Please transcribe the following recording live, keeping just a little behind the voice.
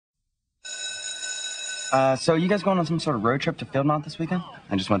So you guys going on some sort of road trip to Field Mount this weekend?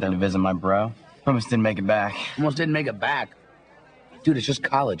 I just went there to visit my bro. Almost didn't make it back. Almost didn't make it back. Dude, it's just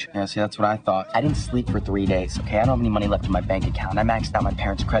college. Yeah, see, that's what I thought. I didn't sleep for 3 days, okay? I don't have any money left in my bank account. I maxed out my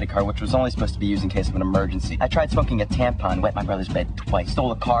parents' credit card, which was only supposed to be used in case of an emergency. I tried smoking a tampon, wet my brother's bed twice.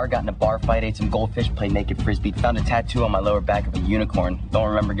 Stole a car, got in a bar fight, ate some goldfish, played naked frisbee, found a tattoo on my lower back of a unicorn. Don't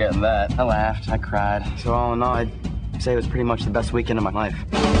remember getting that. I laughed, I cried. So all in all, I'd say it was pretty much the best weekend of my life.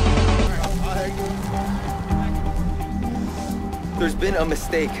 There's been a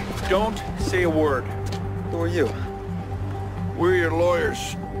mistake. Don't say a word. Who are you? We're your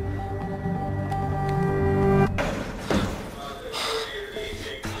lawyers.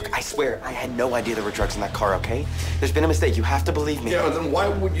 Look, I swear, I had no idea there were drugs in that car, okay? There's been a mistake. You have to believe me. Yeah, then why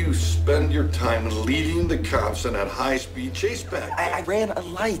would you spend your time leading the cops in that high-speed chase back? I ran a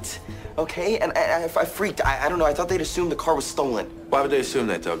light, okay? And I freaked. I don't know. I thought they'd assume the car was stolen. Why would they assume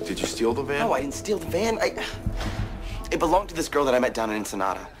that, Doug? Did you steal the van? No, I didn't steal the van. It belonged to this girl that I met down in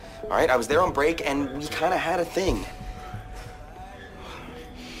Ensenada. All right? I was there on break, and we kind of had a thing.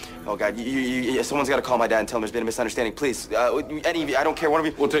 Oh, God, someone's got to call my dad and tell him there's been a misunderstanding. Please, any of you, I don't care, one of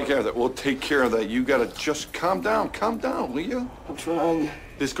you. We'll take care of that. We'll take care of that. You got to just calm down, will you? I'm trying.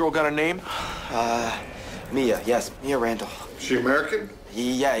 This girl got a name? Mia, yes, Mia Randall. She American?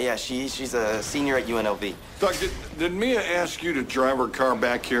 Yeah, she's a senior at UNLV. Doug, did Mia ask you to drive her car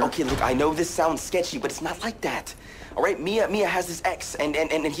back here? Okay, look, I know this sounds sketchy, but it's not like that. All right, Mia has this ex, and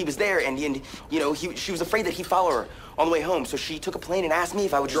he was there, and you know, she was afraid that he'd follow her on the way home, so she took a plane and asked me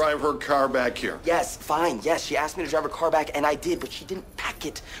if I would drive her car back here. Yes, fine, yes, she asked me to drive her car back, and I did, but she didn't pack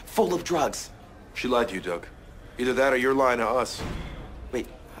it full of drugs. She lied to you, Doug. Either that or you're lying to us. Wait,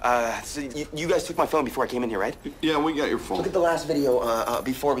 so you guys took my phone before I came in here, right? Yeah, we got your phone. Look at the last video,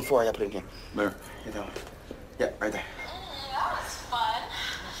 before I got put in here. There. Yeah, that one. Yeah, right there. That was fun.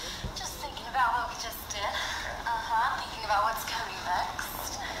 Just thinking about what we just did. Thinking about what's coming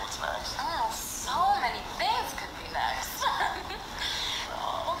next. What's next? Oh, so many things could be next.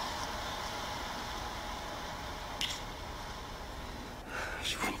 Oh.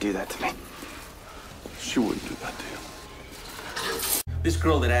 She wouldn't do that to me. She wouldn't do that to you. This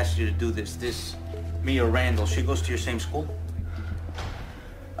girl that asked you to do this Mia Randall, she goes to your same school?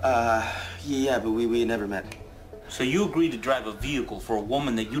 Yeah, but we never met. So you agreed to drive a vehicle for a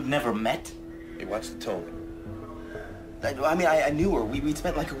woman that you'd never met? Hey, watch the tone. I mean, I knew her. We'd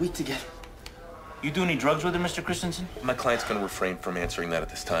spent like a week together. You do any drugs with her, Mr. Christensen? My client's gonna refrain from answering that at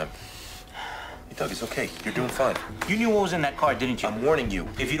this time. Hey, Doug, it's okay. You're doing fine. You knew what was in that car, didn't you? I'm warning you.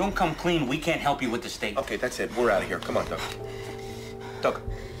 If you don't come clean, we can't help you with the state. Okay, that's it. We're out of here. Come on, Doug. Doug.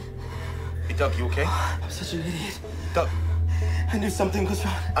 Hey, Doug, you okay? I'm such an idiot. Doug. I knew something was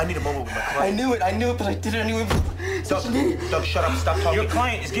wrong. I need a moment with my client. I knew it, but I did it anyway. Doug, Doug, shut up. Stop talking. Your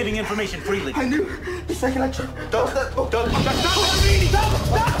client is giving information freely. I knew the second I tried. Doug, Doug, shut up.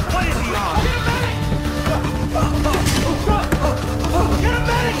 What is he on? Get a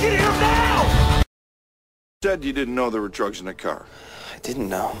medic in here now! Said you didn't know there were drugs in the car. I didn't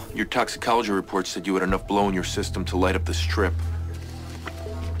know. Your toxicology report said you had enough blow in your system to light up the strip.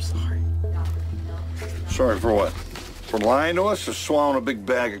 I'm sorry. Sorry for what? For lying to us or swallowing a big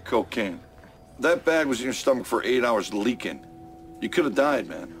bag of cocaine? That bag was in your stomach for 8 hours leaking. You could have died,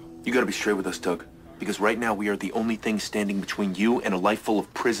 man. You gotta be straight with us, Doug. Because right now we are the only thing standing between you and a life full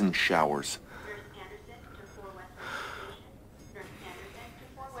of prison showers.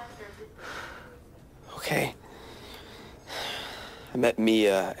 Okay. I met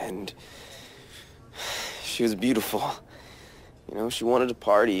Mia, and she was beautiful. You know, she wanted to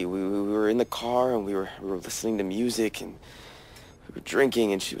party. We were in the car, and we were listening to music, and we were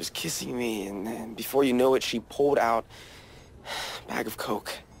drinking, and she was kissing me, and before you know it, she pulled out a bag of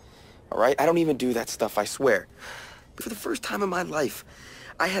coke. All right? I don't even do that stuff, I swear. But for the first time in my life,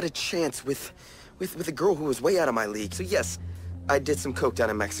 I had a chance with a girl who was way out of my league. So yes, I did some coke down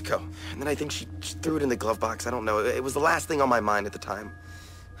in Mexico. And then I think she threw it in the glove box. I don't know. It was the last thing on my mind at the time.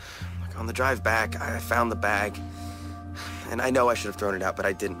 Like on the drive back, I found the bag. And I know I should have thrown it out, but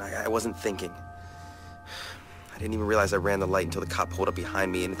I didn't. I wasn't thinking. I didn't even realize I ran the light until the cop pulled up behind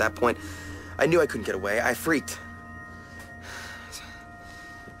me. And at that point, I knew I couldn't get away. I freaked.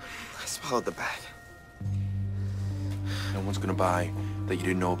 I swallowed the bag. No one's gonna buy that you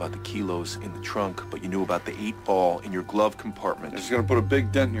didn't know about the kilos in the trunk, but you knew about the 8-ball in your glove compartment. It's gonna put a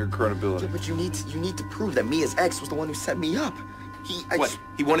big dent in your credibility. Yeah, but you need to prove that Mia's ex was the one who set me up.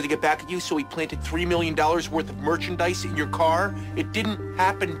 He wanted to get back at you, so he planted $3 million worth of merchandise in your car? It didn't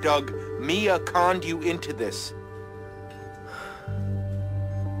happen, Doug. Mia conned you into this.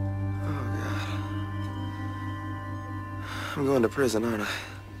 Oh, God. I'm going to prison, aren't I?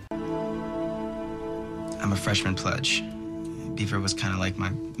 I'm a freshman pledge. Beaver was kind of like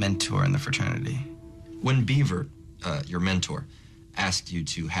my mentor in the fraternity. When Beaver, your mentor, asked you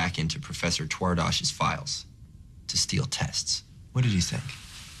to hack into Professor Twardosh's files to steal tests, what did you think?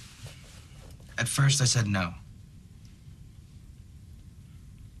 At first, I said no.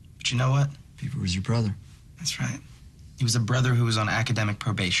 But you know what? Beaver was your brother. That's right. He was a brother who was on academic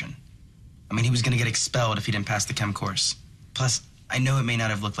probation. I mean, he was going to get expelled if he didn't pass the chem course. Plus, I know it may not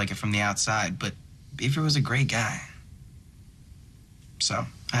have looked like it from the outside, but Beaver was a great guy. So,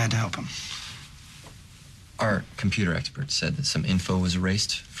 I had to help him. Our computer expert said that some info was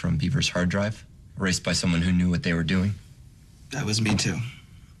erased from Beaver's hard drive, erased by someone who knew what they were doing. That was me, too.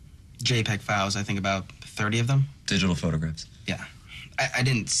 JPEG files, I think about 30 of them. Digital photographs. Yeah. I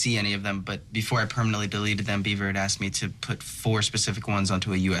didn't see any of them, but before I permanently deleted them, Beaver had asked me to put 4 specific ones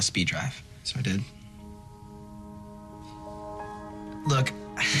onto a USB drive. So I did. Look,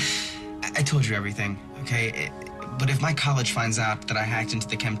 I told you everything, okay? But if my college finds out that I hacked into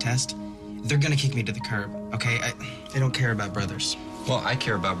the chem test, they're gonna kick me to the curb, okay? They don't care about brothers. Well, I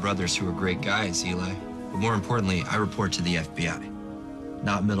care about brothers who are great guys, Eli. But more importantly, I report to the FBI,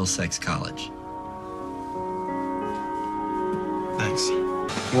 not Middlesex College. Thanks.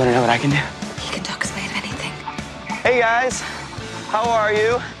 You want to know what I can do? He can talk his way out of anything. Hey, guys. How are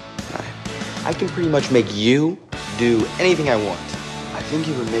you? I can pretty much make you do anything I want. I think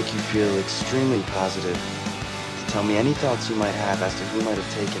it would make you feel extremely positive to tell me any thoughts you might have as to who might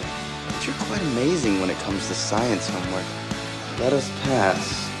have taken it. But you're quite amazing when it comes to science homework. Let us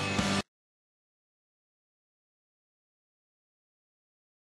pass.